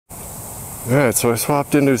Alright, so I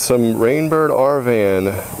swapped into some Rainbird R-Van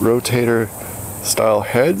Rotator style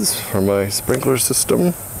heads for my sprinkler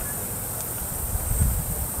system.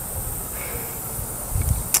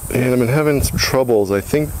 And I've been having some troubles. I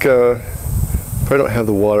think I don't have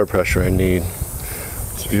the water pressure I need.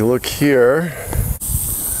 So if you look here,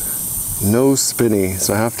 no spinny.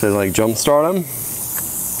 So I have to like jump start them.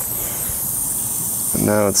 And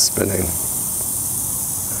now it's spinning.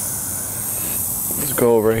 Let's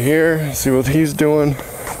go over here, see what he's doing.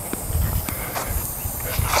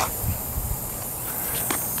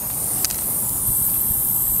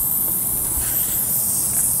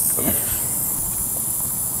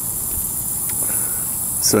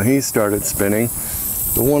 So he started spinning.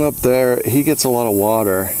 The one up there, he gets a lot of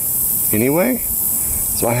water anyway.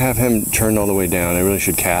 So I have him turned all the way down. I really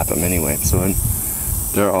should cap him anyway. So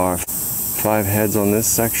there are 5 heads on this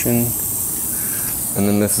section. And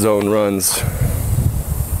then this zone runs.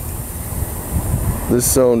 This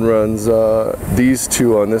zone runs these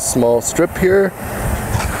 2 on this small strip here.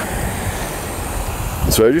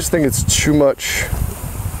 So I just think it's too much.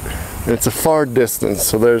 It's a far distance,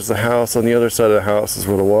 so there's the house. On the other side of the house is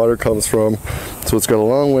where the water comes from. So it's got a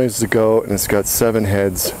long ways to go, and it's got 7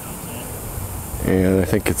 heads. And I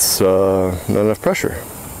think it's not enough pressure.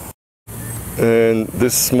 And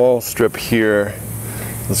this small strip here,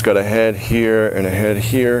 it's got a head here and a head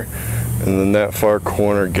here, and then that far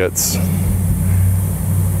corner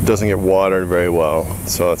doesn't get watered very well.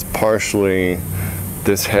 So it's partially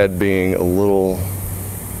this head being a little,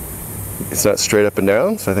 it's not straight up and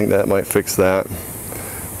down, so I think that might fix that.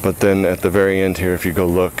 But then at the very end here, if you go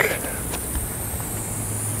look,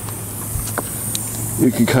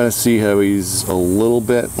 you can kind of see how he's a little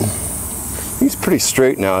bit, he's pretty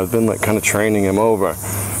straight now. I've been like kind of training him over,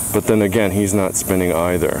 but then again, he's not spinning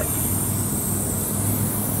either.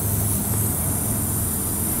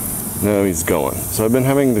 Now he's going. So I've been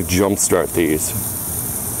having to jump start these.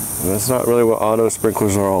 And that's not really what auto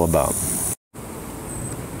sprinklers are all about.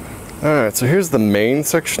 Alright, so here's the main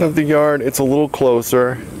section of the yard. It's a little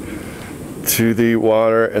closer to the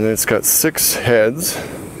water, and it's got 6 heads,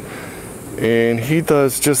 and he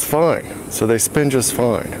does just fine. So they spin just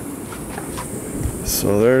fine.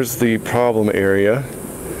 So there's the problem area.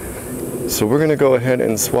 So we're gonna go ahead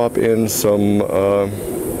and swap in some,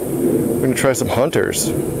 we're gonna try some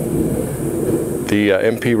Hunters, the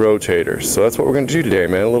MP Rotators. So that's what we're gonna do today,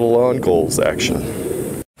 man, a little lawn goals action.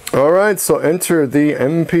 Alright, so enter the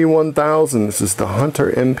MP1000. This is the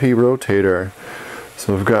Hunter MP Rotator.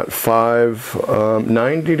 So we've got 5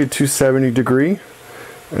 90 to 270 degree.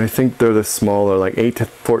 And I think they're the smaller, like 8 to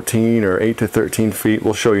 14 or 8 to 13 feet.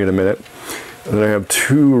 We'll show you in a minute. And then I have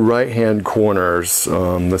 2 right-hand corners,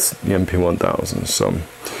 this the MP1000. So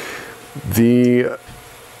the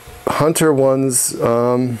Hunter ones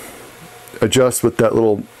adjust with that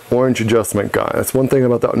little orange adjustment guy. That's one thing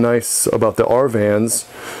about that nice about the R-Vans,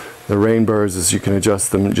 the Rainbirds, is you can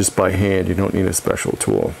adjust them just by hand. You don't need a special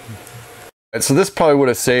tool. And so this probably would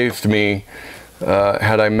have saved me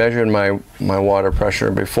had I measured my water pressure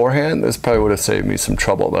beforehand. This probably would have saved me some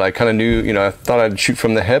trouble. But I kind of knew, you know, I thought I'd shoot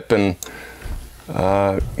from the hip and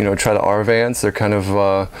you know, try the R-Vans. They're kind of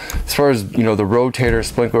as far as, you know, the Rotator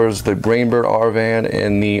sprinklers, the Rainbird R-Van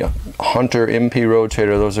and the Hunter MP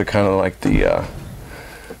Rotator. Those are kind of like the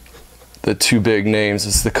 2 big names.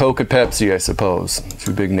 It's the Coke and Pepsi, I suppose.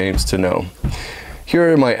 2 big names to know.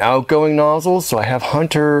 Here are my outgoing nozzles. So I have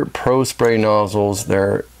Hunter Pro Spray nozzles.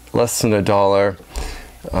 They're less than $1.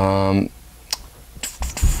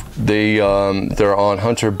 They're on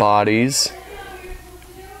Hunter bodies.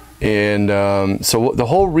 And so the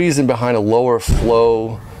whole reason behind a lower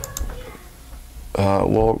flow,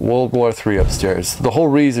 World War III upstairs, the whole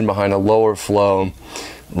reason behind a lower flow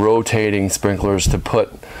rotating sprinklers to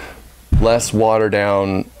put less water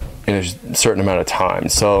down in a certain amount of time.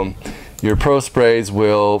 So your Pro Sprays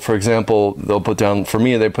will, for example, they'll put down, for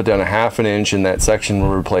me, they put down a ½ inch in that section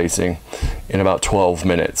we're replacing in about 12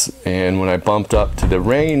 minutes. And when I bumped up to the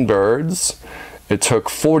Rainbirds, it took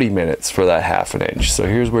 40 minutes for that ½ inch. So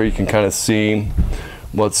here's where you can kind of see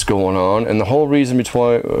what's going on. And the whole reason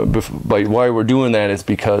why we're doing that is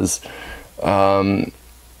because we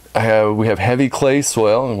have heavy clay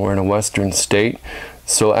soil, and we're in a western state.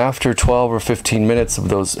 So after 12 or 15 minutes of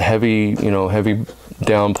those heavy, you know, heavy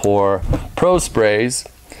downpour Pro Sprays,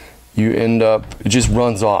 you end up, it just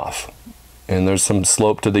runs off. And there's some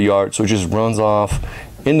slope to the yard, so it just runs off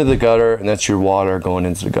into the gutter, and that's your water going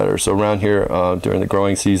into the gutter. So around here during the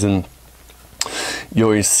growing season, you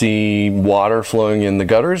always see water flowing in the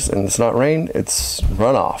gutters, and it's not rain, it's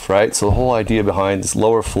runoff, right? So the whole idea behind this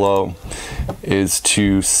lower flow is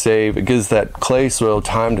to save, it gives that clay soil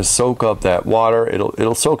time to soak up that water.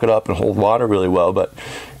 It'll soak it up and hold water really well, but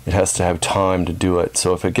it has to have time to do it.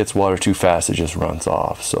 So if it gets water too fast, it just runs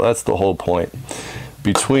off. So that's the whole point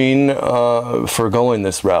between for going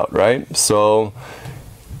this route, right? So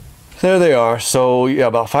there they are. So yeah,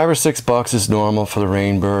 about $5 or $6 is normal for the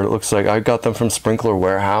Rainbird. It looks like I got them from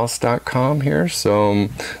sprinklerwarehouse.com here. So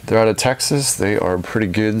they're out of Texas. They are pretty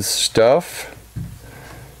good stuff.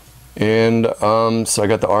 And so I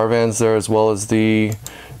got the R-Vans there as well as the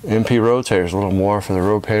MP rotators. A little more for the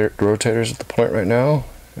rotators at the point right now,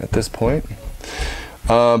 at this point.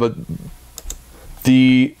 But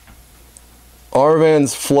the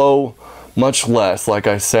R-Vans flow much less, like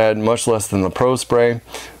I said, much less than the Pro Spray.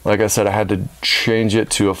 Like I said, I had to change it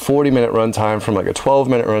to a 40-minute runtime from like a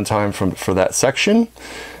 12-minute runtime for that section.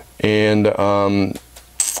 And but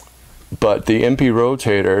the MP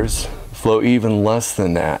rotators flow even less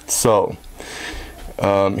than that. So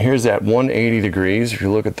here's at 180 degrees. If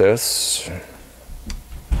you look at this,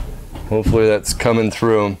 hopefully that's coming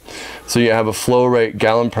through. So you have a flow rate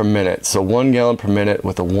gallon per minute. So 1 gallon per minute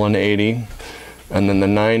with a 180. And then the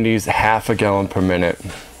 90s, half a gallon per minute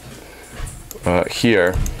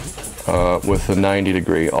here with the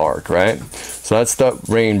 90-degree arc, right? So that's the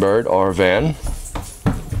Rainbird R-Van.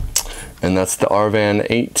 And that's the R-Van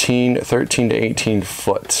 13 to 18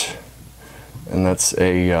 foot. And that's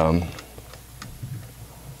a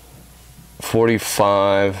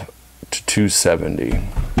 45 to 270.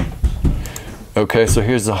 Okay, so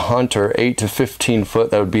here's the Hunter, 8 to 15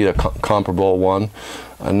 foot. That would be the comparable one.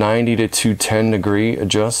 A 90 to 210 degree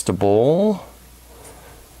adjustable.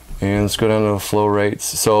 And let's go down to the flow rates.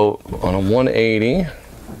 So on a 180,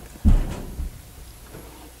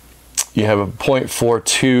 you have a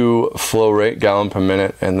 0.42 flow rate gallon per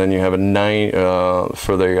minute, and then you have a 9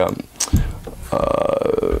 for the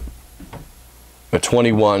a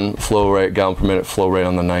 21 flow rate gallon per minute flow rate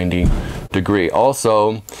on the 90 degree.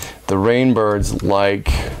 Also, the Rainbirds like,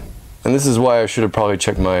 and this is why I should have probably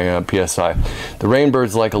checked my PSI. The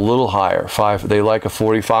Rainbirds like a little higher. They like a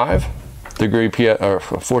 45 degree or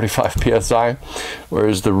 45 PSI,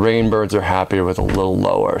 whereas the Rainbirds are happier with a little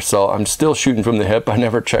lower. So I'm still shooting from the hip. I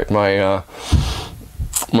never checked my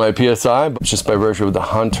my PSI, but just by virtue of the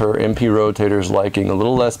Hunter MP rotators liking a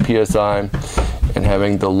little less PSI and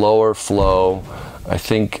having the lower flow, I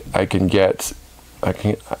think I can get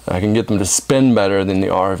them to spin better than the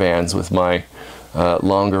R-Vans with my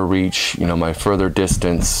longer reach, you know, my further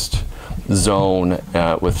distanced zone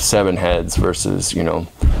with 7 heads versus, you know,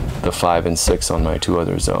 the 5 and 6 on my 2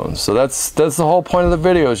 other zones. So that's the whole point of the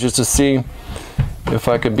video, is just to see if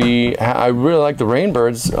I could be. I really like the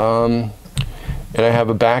Rainbirds, and I have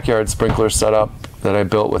a backyard sprinkler set up that I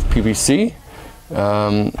built with PVC.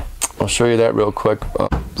 I'll show you that real quick.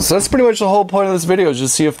 So that's pretty much the whole point of this video, is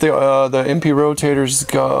just see if the MP rotators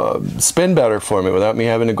spin better for me without me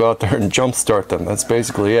having to go out there and jump start them. That's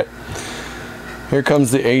basically it. Here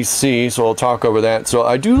comes the AC, so I'll talk over that. So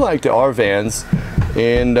I do like the R-Vans,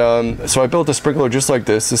 and so I built a sprinkler just like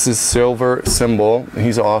this. This is Silver Symbol.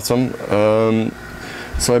 He's awesome.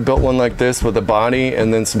 So I built one like this with a body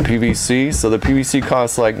and then some PVC. So the PVC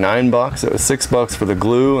costs like $9. It was $6 for the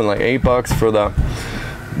glue and like $8 for the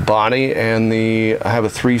body. And I have a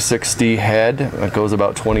 360 head that goes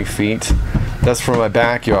about 20 feet. That's for my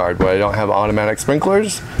backyard where I don't have automatic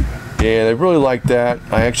sprinklers. And I really like that.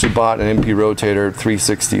 I actually bought an MP Rotator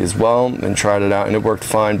 360 as well and tried it out, and it worked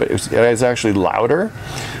fine, but it is actually louder.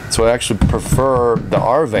 So I actually prefer the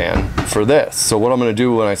R-Van for this. So what I'm going to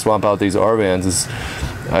do when I swap out these R-Vans is,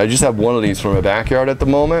 I just have one of these for my backyard at the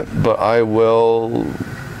moment, but I will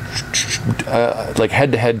like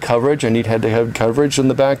head-to-head coverage. I need head-to-head coverage in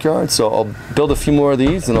the backyard, so I'll build a few more of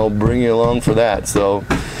these and I'll bring you along for that. So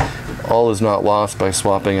all is not lost by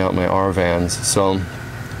swapping out my R-Vans. So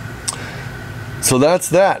that's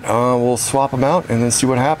that. We'll swap them out and then see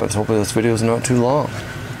what happens. Hopefully this video is not too long.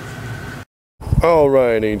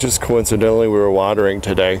 Alrighty, just coincidentally we were watering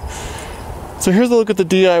today. So here's a look at the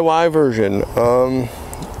DIY version.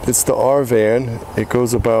 It's the R-Van. It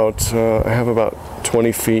goes about, I have about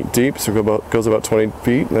 20 feet deep, so it goes about 20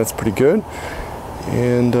 feet, and that's pretty good.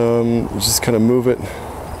 And just kind of move it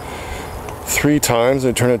 3 times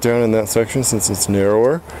and turn it down in that section since it's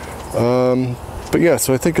narrower. But yeah,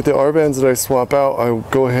 so I think at the R-Vans that I swap out, I'll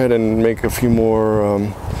go ahead and make a few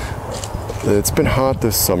more. It's been hot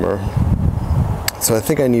this summer, so I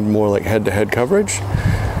think I need more like head-to-head coverage.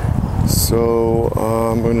 So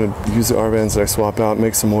I'm going to use the R-Vans that I swap out,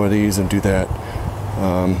 make some more of these and do that.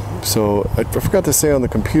 So I forgot to say on the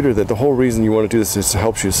computer that the whole reason you want to do this is it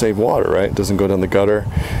helps you save water, right? It doesn't go down the gutter.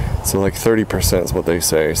 So like 30% is what they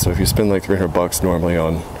say. So if you spend like $300 normally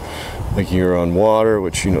on like you're on water,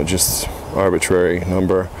 which, you know, just arbitrary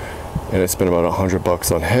number, and I spend about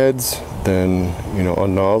 $100 on heads, then, you know,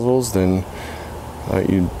 on nozzles, then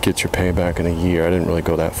you get your payback in a year. I didn't really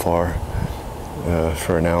go that far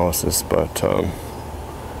for analysis, but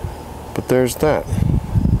there's that.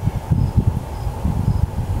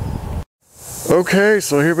 Okay,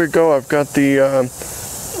 so here we go. I've got the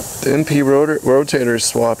MP rotators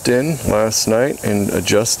swapped in last night and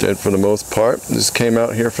adjusted for the most part. This came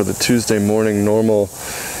out here for the Tuesday morning normal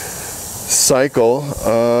cycle,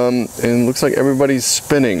 and looks like everybody's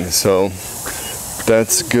spinning, so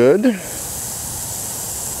that's good.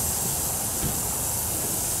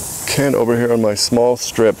 And over here on my small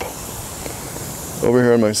strip,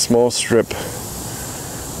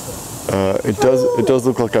 it does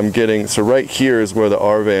look like I'm getting, so right here is where the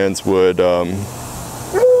R-vans would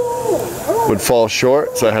fall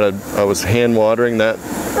short. So I was hand watering that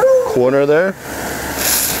corner there,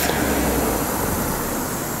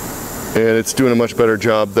 and it's doing a much better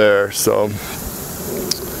job there. So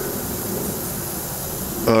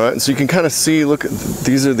all right, so you can kind of see, look,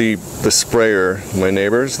 these are the sprayer, my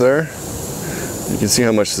neighbors there. You can see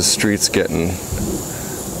how much the street's getting.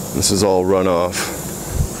 This is all runoff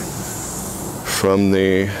from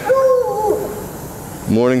the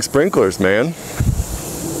morning sprinklers, man.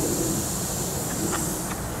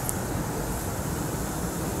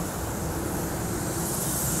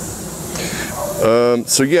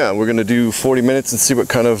 So yeah, we're gonna do 40 minutes and see what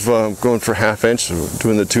kind of, going for ½ inch,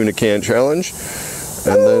 doing the tuna can challenge.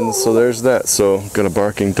 And then, so there's that. So got a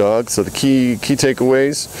barking dog. So the key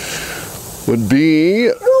takeaways would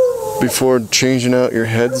be, before changing out your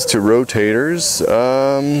heads to rotators,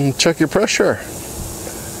 check your pressure.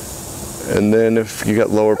 And then if you got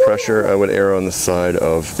lower pressure, I would err on the side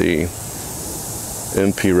of the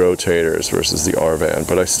MP rotators versus the R-van.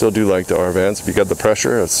 But I still do like the R-vans. If you got the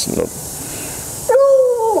pressure, it's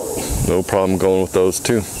no problem going with those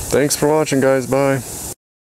too. Thanks for watching, guys. Bye.